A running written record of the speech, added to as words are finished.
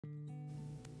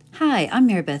Hi, I'm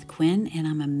Mary Beth Quinn, and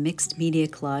I'm a mixed media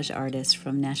collage artist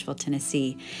from Nashville,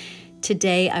 Tennessee.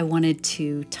 Today, I wanted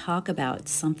to talk about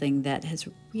something that has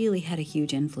really had a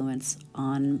huge influence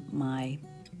on my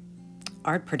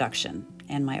art production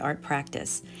and my art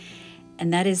practice,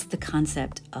 and that is the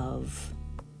concept of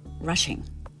rushing.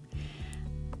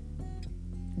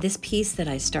 This piece that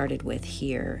I started with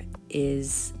here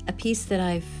is a piece that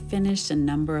I finished a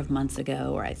number of months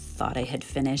ago, or I thought I had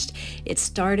finished. It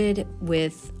started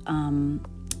with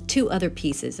two other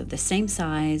pieces of the same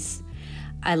size.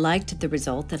 I liked the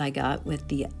result that I got with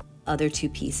the other two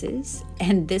pieces,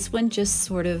 and this one just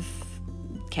sort of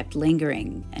kept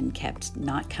lingering and kept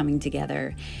not coming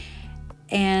together.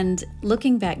 And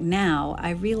looking back now,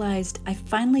 I realized I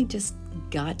finally just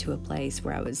got to a place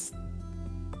where I was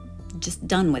just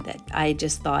done with it. I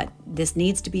just thought this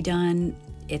needs to be done.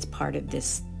 It's part of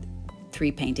this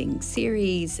 3-painting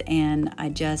series, and I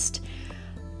just,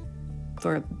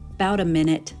 for about a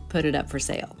minute, put it up for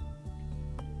sale.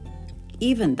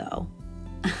 Even though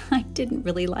I didn't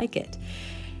really like it.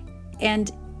 And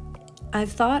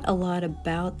I've thought a lot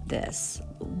about this.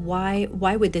 Why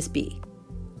would this be?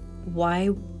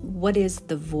 What is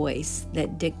the voice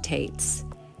that dictates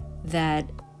that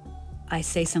I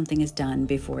say something is done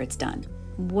before it's done?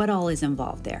 What all is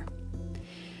involved there?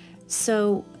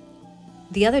 So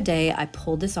the other day I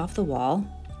pulled this off the wall.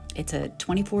 It's a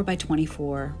 24 by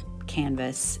 24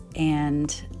 canvas,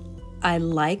 and I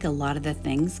like a lot of the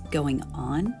things going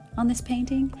on this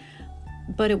painting,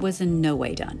 but it was in no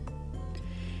way done.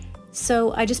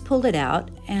 So I just pulled it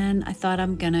out and I thought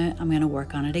I'm gonna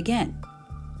work on it again.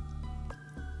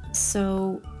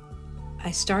 So I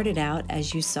started out,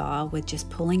 as you saw, with just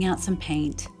pulling out some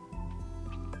paint,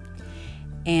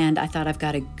 and I thought I've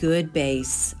got a good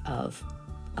base of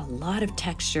a lot of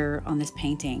texture on this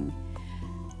painting,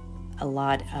 a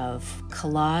lot of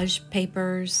collage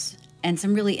papers, and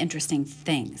some really interesting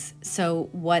things. So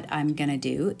what I'm gonna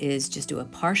do is just do a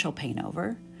partial paint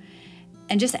over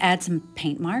and just add some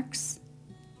paint marks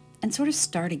and sort of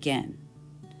start again.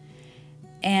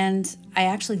 And I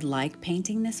actually like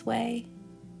painting this way.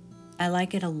 I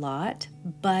like it a lot,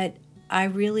 but I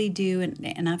really do,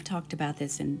 and I've talked about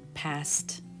this in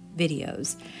past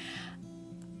videos,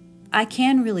 I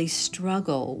can really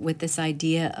struggle with this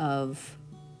idea of,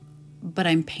 but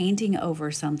I'm painting over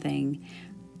something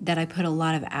that I put a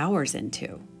lot of hours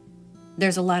into.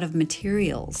 There's a lot of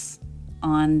materials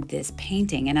on this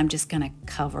painting, and I'm just gonna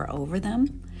cover over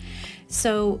them.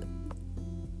 So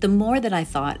the more that I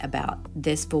thought about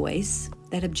this voice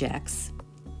that objects,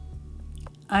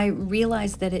 I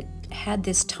realized that it had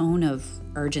this tone of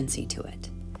urgency to it.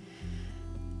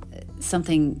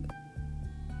 Something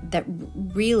that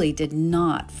really did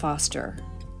not foster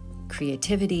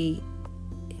creativity.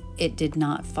 It did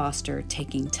not foster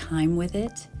taking time with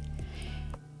it.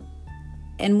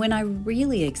 And when I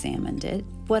really examined it,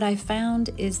 what I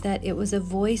found is that it was a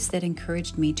voice that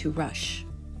encouraged me to rush.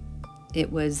 It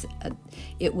was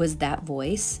that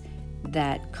voice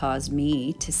that caused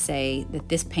me to say that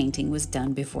this painting was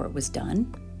done before it was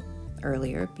done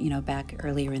earlier, back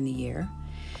earlier in the year.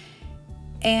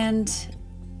 And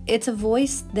it's a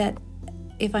voice that,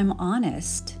 if I'm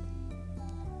honest,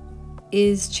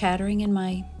 is chattering in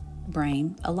my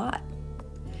brain a lot.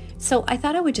 So I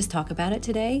thought I would just talk about it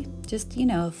today, just,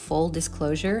 full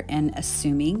disclosure and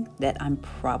assuming that I'm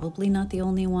probably not the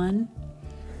only one.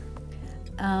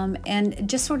 And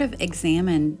just sort of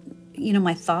examine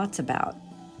my thoughts about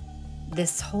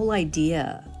this whole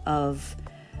idea of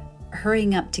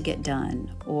hurrying up to get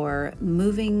done, or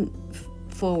moving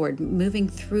forward, moving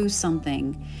through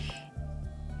something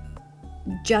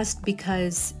just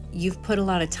because you've put a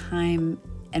lot of time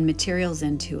and materials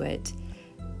into it,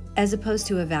 as opposed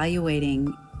to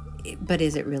evaluating, but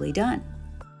is it really done?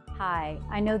 Hi,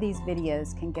 I know these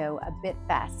videos can go a bit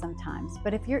fast sometimes,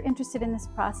 but if you're interested in this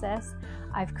process,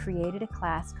 I've created a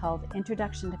class called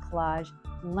Introduction to Collage,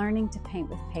 Learning to Paint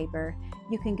with Paper.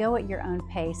 You can go at your own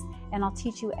pace, and I'll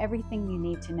teach you everything you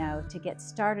need to know to get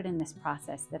started in this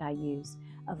process that I use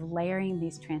of layering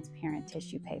these transparent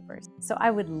tissue papers. So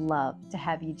I would love to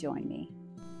have you join me.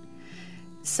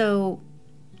 So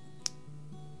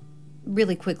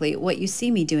really quickly, what you see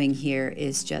me doing here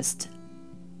is just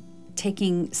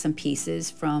taking some pieces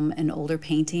from an older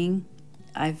painting.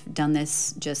 I've done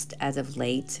this just as of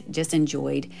late, just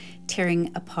enjoyed tearing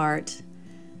apart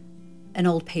an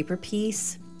old paper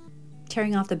piece,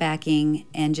 tearing off the backing,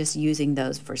 and just using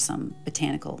those for some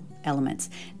botanical elements.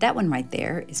 That one right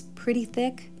there is pretty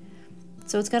thick,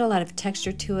 so it's got a lot of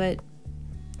texture to it,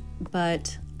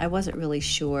 but I wasn't really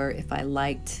sure if I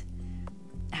liked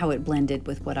how it blended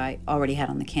with what I already had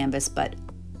on the canvas, but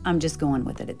I'm just going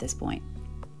with it at this point.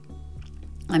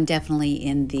 I'm definitely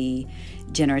in the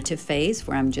generative phase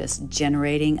where I'm just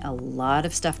generating a lot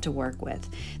of stuff to work with.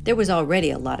 There was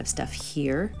already a lot of stuff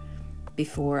here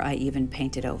before I even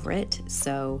painted over it.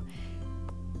 So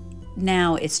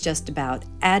now it's just about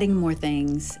adding more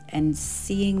things and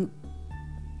seeing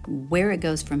where it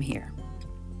goes from here.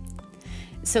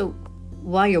 So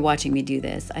while you're watching me do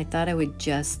this, I thought I would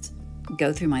just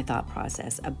go through my thought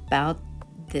process about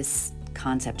this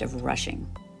concept of rushing.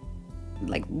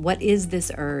 Like, what is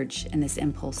this urge and this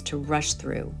impulse to rush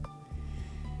through?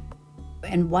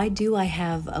 And why do I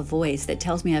have a voice that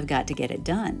tells me I've got to get it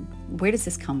done? Where does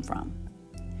this come from?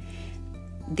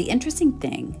 The interesting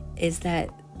thing is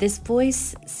that this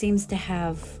voice seems to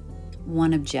have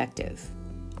one objective.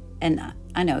 And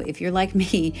I know if you're like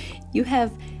me, you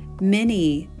have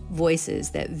many voices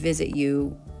that visit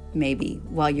you maybe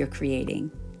while you're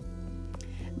creating.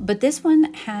 But this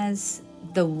one has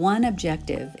the one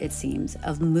objective, it seems,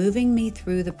 of moving me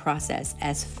through the process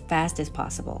as fast as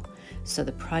possible. So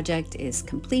the project is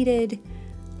completed,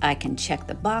 I can check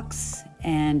the box,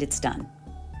 and it's done.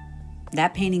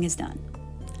 That painting is done.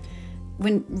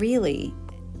 When really,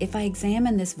 if I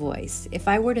examine this voice, if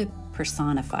I were to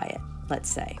personify it, let's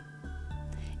say,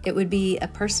 it would be a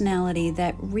personality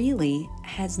that really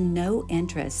has no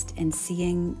interest in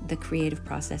seeing the creative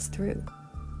process through.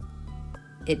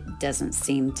 It doesn't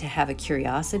seem to have a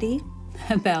curiosity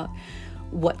about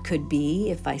what could be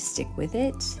if I stick with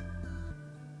it.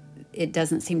 It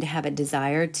doesn't seem to have a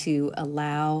desire to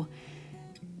allow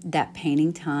that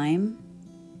painting time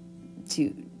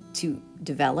to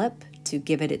develop, to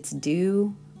give it its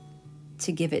due,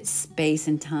 to give it space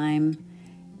and time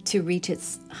to reach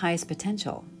its highest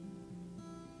potential.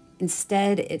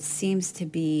 Instead, it seems to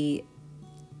be,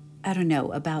 I don't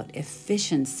know, about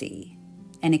efficiency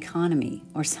and economy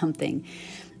or something.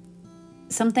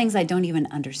 Some things I don't even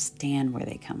understand where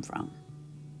they come from.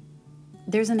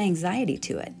 There's an anxiety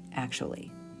to it,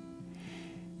 actually.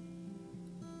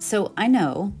 So I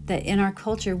know that in our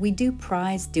culture, we do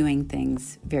prize doing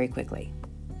things very quickly.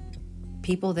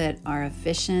 People that are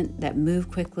efficient, that move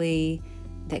quickly,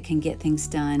 that can get things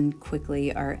done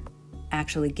quickly are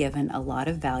actually given a lot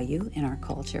of value in our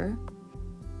culture.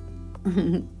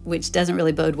 Which doesn't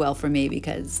really bode well for me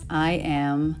because I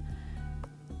am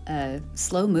a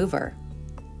slow mover.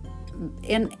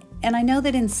 And I know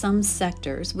that in some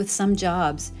sectors, with some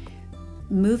jobs,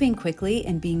 moving quickly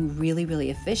and being really, really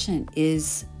efficient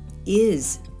is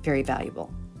very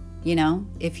valuable. You know,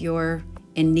 if you're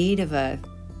in need of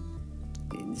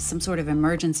some sort of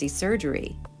emergency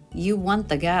surgery, you want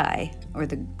the guy or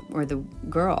the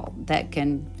girl that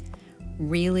can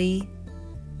really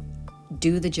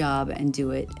do the job and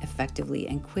do it effectively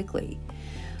and quickly.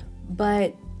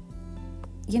 But,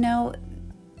 you know,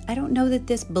 I don't know that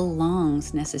this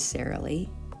belongs necessarily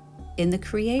in the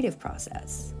creative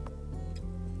process.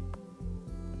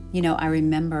 You know, I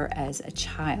remember as a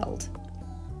child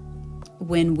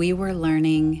when we were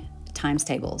learning times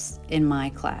tables in my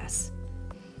class,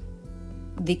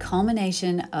 the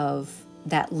culmination of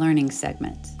that learning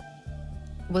segment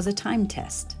was a time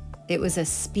test. It was a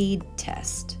speed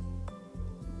test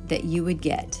that you would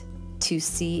get to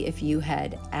see if you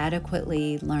had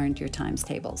adequately learned your times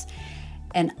tables.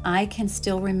 And I can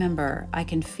still remember, I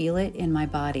can feel it in my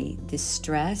body, the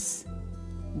stress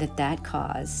that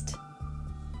caused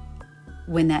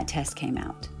when that test came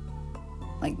out.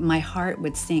 Like my heart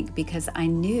would sink because I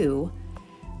knew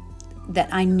that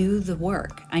I knew the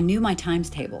work. I knew my times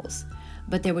tables,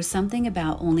 but there was something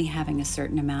about only having a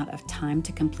certain amount of time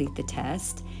to complete the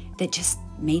test that just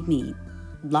made me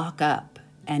lock up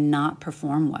and not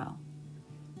perform well.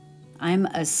 I'm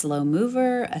a slow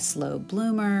mover, a slow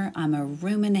bloomer, I'm a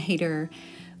ruminator,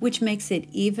 which makes it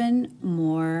even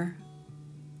more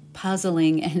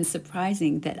puzzling and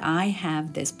surprising that I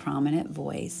have this prominent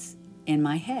voice in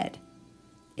my head.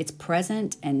 It's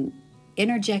present and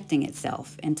interjecting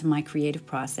itself into my creative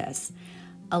process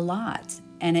a lot,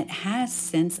 and it has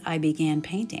since I began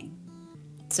painting.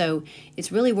 So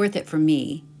it's really worth it for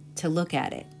me to look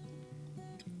at it.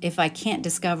 If I can't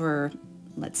discover,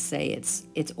 let's say,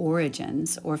 its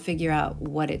origins or figure out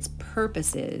what its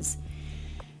purpose is,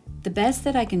 the best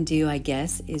that I can do, I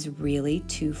guess, is really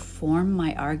to form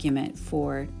my argument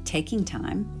for taking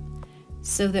time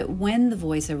so that when the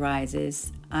voice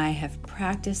arises, I have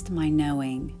practiced my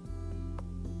knowing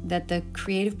that the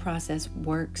creative process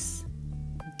works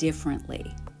differently.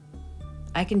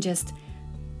 I can just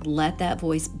let that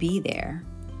voice be there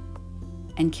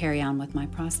and carry on with my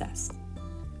process.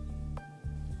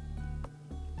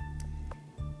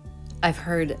 I've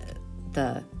heard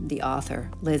the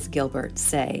author, Liz Gilbert,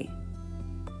 say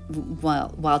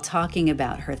while talking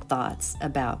about her thoughts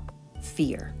about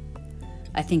fear.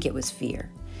 I think it was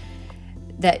fear.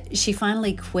 That she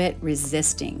finally quit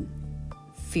resisting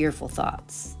fearful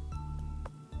thoughts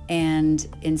and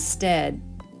instead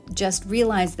just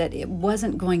realized that it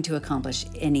wasn't going to accomplish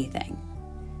anything.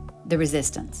 The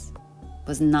resistance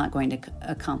was not going to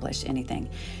accomplish anything.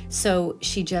 So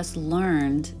she just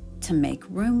learned to make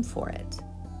room for it.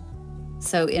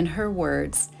 So in her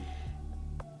words,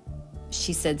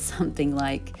 she said something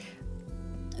like,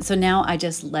 so now I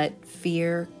just let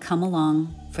fear come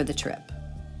along for the trip.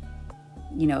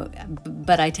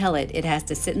 But I tell it has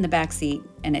to sit in the back seat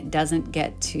and it doesn't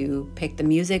get to pick the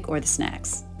music or the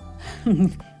snacks.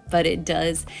 But it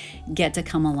does get to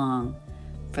come along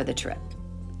for the trip.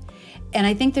 And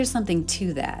I think there's something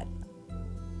to that.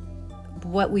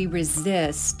 What we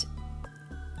resist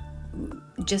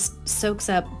just soaks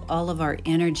up all of our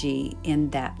energy in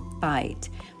that fight,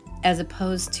 as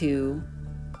opposed to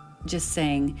just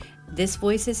saying, this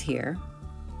voice is here,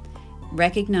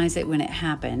 recognize it when it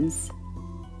happens,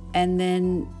 and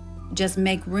then just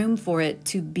make room for it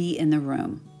to be in the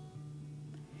room.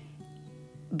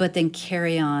 But then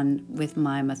carry on with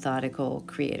my methodical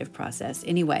creative process.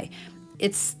 Anyway,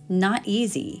 it's not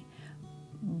easy,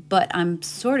 but I'm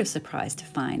sort of surprised to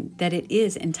find that it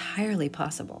is entirely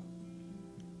possible.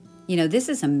 This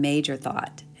is a major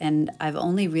thought, and I've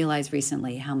only realized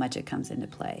recently how much it comes into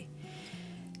play.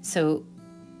 So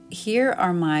here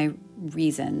are my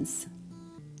reasons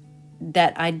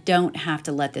that I don't have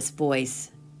to let this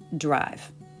voice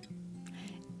drive.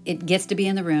 It gets to be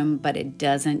in the room, but it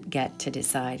doesn't get to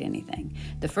decide anything.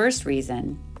 The first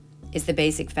reason is the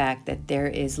basic fact that there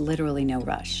is literally no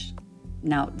rush.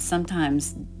 Now,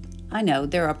 sometimes I know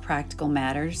there are practical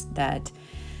matters that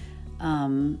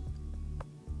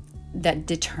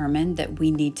determine that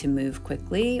we need to move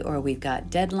quickly, or we've got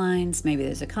deadlines. Maybe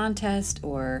there's a contest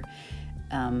or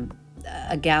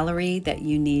a gallery that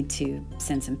you need to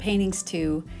send some paintings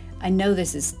to. I know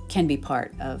this can be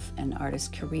part of an artist's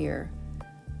career.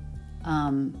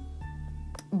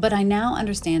 But I now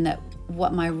understand that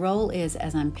what my role is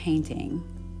as I'm painting.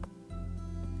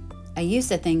 I used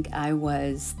to think I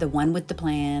was the one with the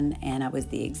plan and I was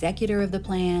the executor of the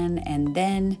plan, and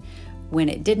then when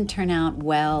it didn't turn out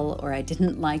well or I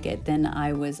didn't like it, then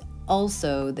I was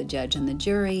also the judge and the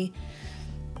jury.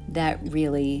 That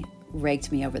really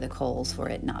raked me over the coals for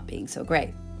it not being so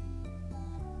great.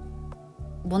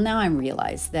 Well, now I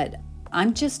realize that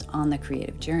I'm just on the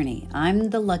creative journey. I'm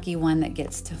the lucky one that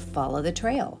gets to follow the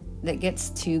trail, that gets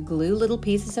to glue little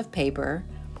pieces of paper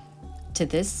to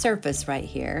this surface right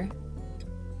here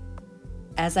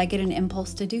as I get an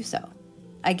impulse to do so.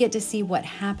 I get to see what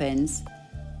happens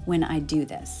when I do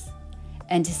this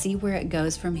and to see where it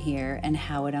goes from here and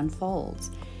how it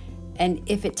unfolds. And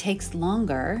if it takes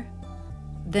longer,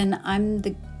 then I'm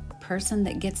the person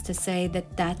that gets to say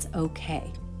that that's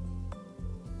okay.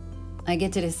 I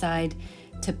get to decide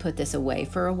to put this away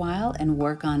for a while and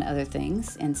work on other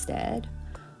things instead.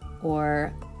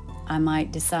 Or I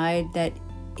might decide that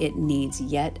it needs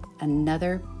yet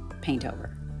another paint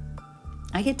over.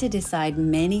 I get to decide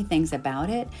many things about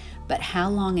it, but how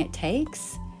long it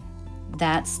takes,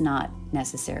 that's not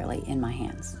necessarily in my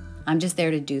hands. I'm just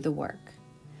there to do the work.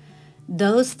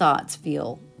 Those thoughts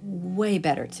feel way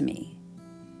better to me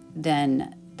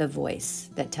than the voice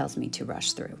that tells me to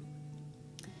rush through.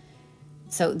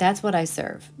 So that's what I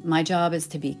serve. My job is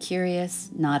to be curious,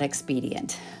 not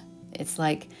expedient. It's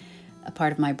like a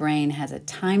part of my brain has a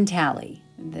time tally.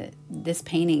 This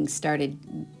painting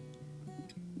started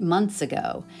months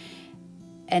ago,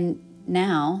 and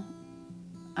now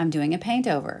I'm doing a paint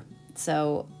over.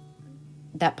 So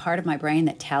that part of my brain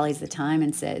that tallies the time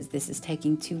and says, this is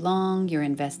taking too long, you're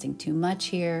investing too much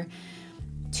here,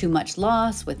 too much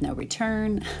loss with no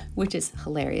return, which is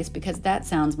hilarious because that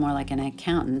sounds more like an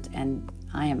accountant, and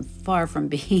I am far from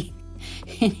being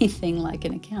anything like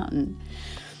an accountant.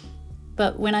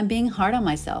 But when I'm being hard on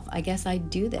myself, I guess I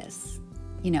do this.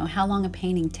 How long a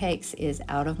painting takes is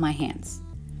out of my hands.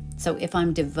 So if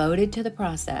I'm devoted to the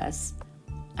process,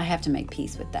 I have to make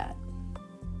peace with that.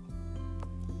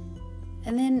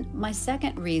 And then my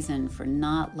second reason for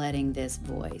not letting this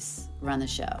voice run the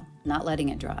show, not letting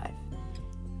it drive,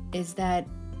 is that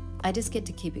I just get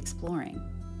to keep exploring.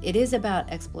 It is about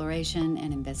exploration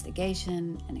and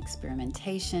investigation and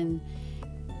experimentation,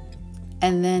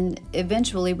 and then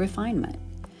eventually refinement.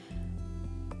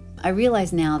 I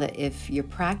realize now that if your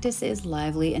practice is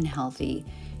lively and healthy,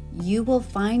 you will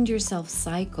find yourself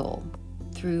cycle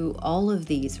through all of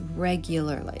these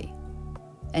regularly.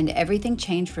 And everything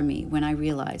changed for me when I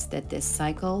realized that this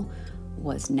cycle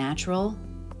was natural,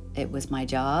 it was my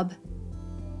job,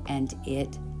 and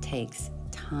it takes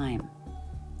time.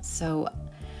 So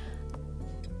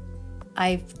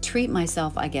I treat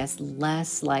myself, I guess,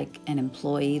 less like an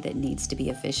employee that needs to be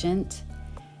efficient,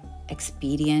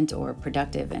 expedient, or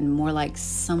productive, and more like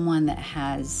someone that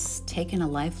has taken a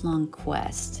lifelong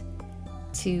quest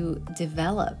to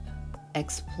develop,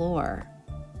 explore,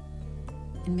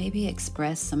 and maybe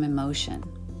express some emotion.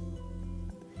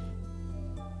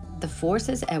 The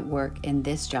forces at work in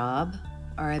this job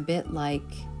are a bit like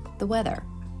the weather.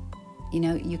 You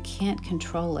know, you can't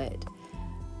control it,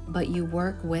 but you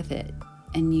work with it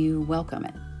and you welcome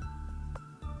it.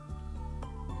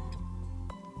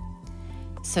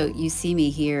 So you see me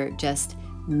here just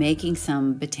making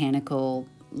some botanical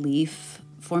leaf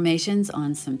formations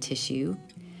on some tissue,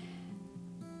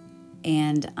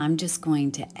 and I'm just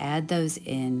going to add those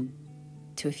in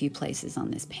to a few places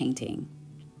on this painting,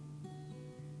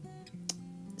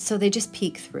 so they just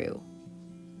peek through.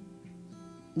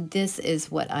 This is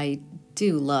what I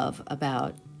do love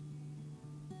about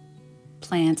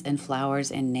plants and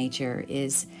flowers and nature,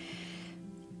 is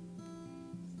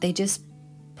they just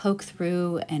poke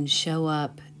through and show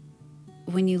up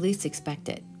when you least expect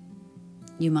it.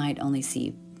 You might only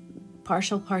see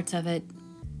partial parts of it.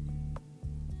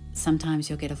 Sometimes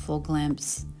you'll get a full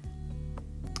glimpse,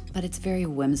 but it's very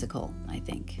whimsical, I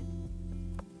think.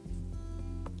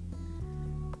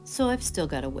 So I've still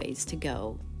got a ways to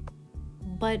go,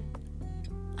 but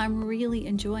I'm really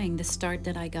enjoying the start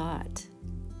that I got.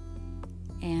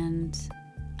 And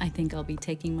I think I'll be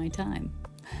taking my time.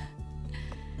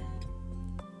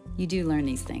 You do learn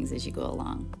these things as you go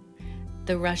along.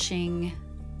 The rushing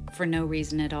for no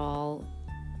reason at all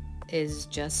is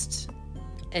just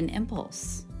an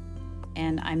impulse,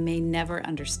 and I may never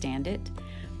understand it.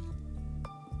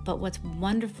 But what's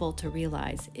wonderful to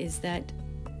realize is that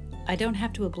I don't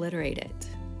have to obliterate it.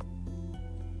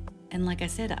 And like I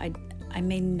said, I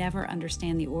may never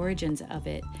understand the origins of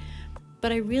it,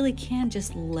 but I really can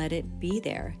just let it be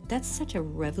there. That's such a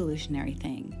revolutionary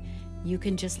thing. You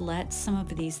can just let some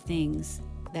of these things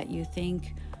that you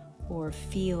think or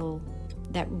feel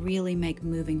that really make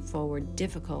moving forward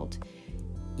difficult,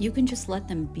 you can just let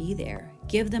them be there.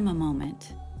 Give them a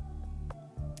moment.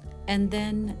 And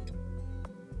then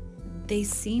they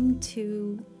seem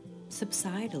to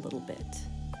subside a little bit,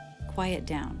 quiet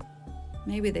down.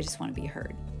 Maybe they just want to be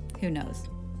heard. Who knows?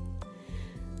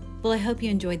 Well, I hope you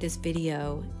enjoyed this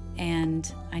video,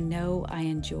 and I know I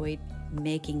enjoyed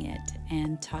making it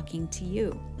and talking to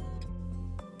you.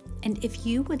 And if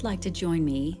you would like to join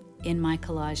me in my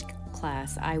collage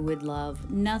class, I would love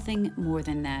nothing more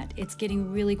than that. It's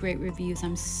getting really great reviews.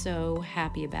 I'm so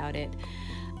happy about it.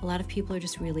 A lot of people are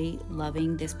just really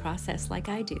loving this process like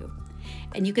I do.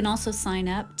 And you can also sign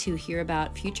up to hear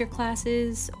about future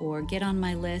classes or get on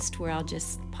my list where I'll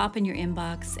just pop in your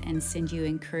inbox and send you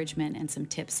encouragement and some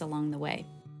tips along the way.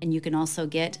 And you can also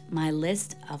get my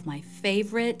list of my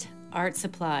favorite art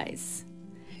supplies.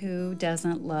 Who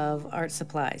doesn't love art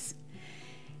supplies?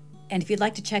 And if you'd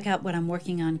like to check out what I'm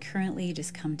working on currently,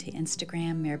 just come to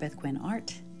Instagram, Maribeth Quinn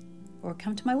Art, or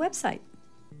come to my website.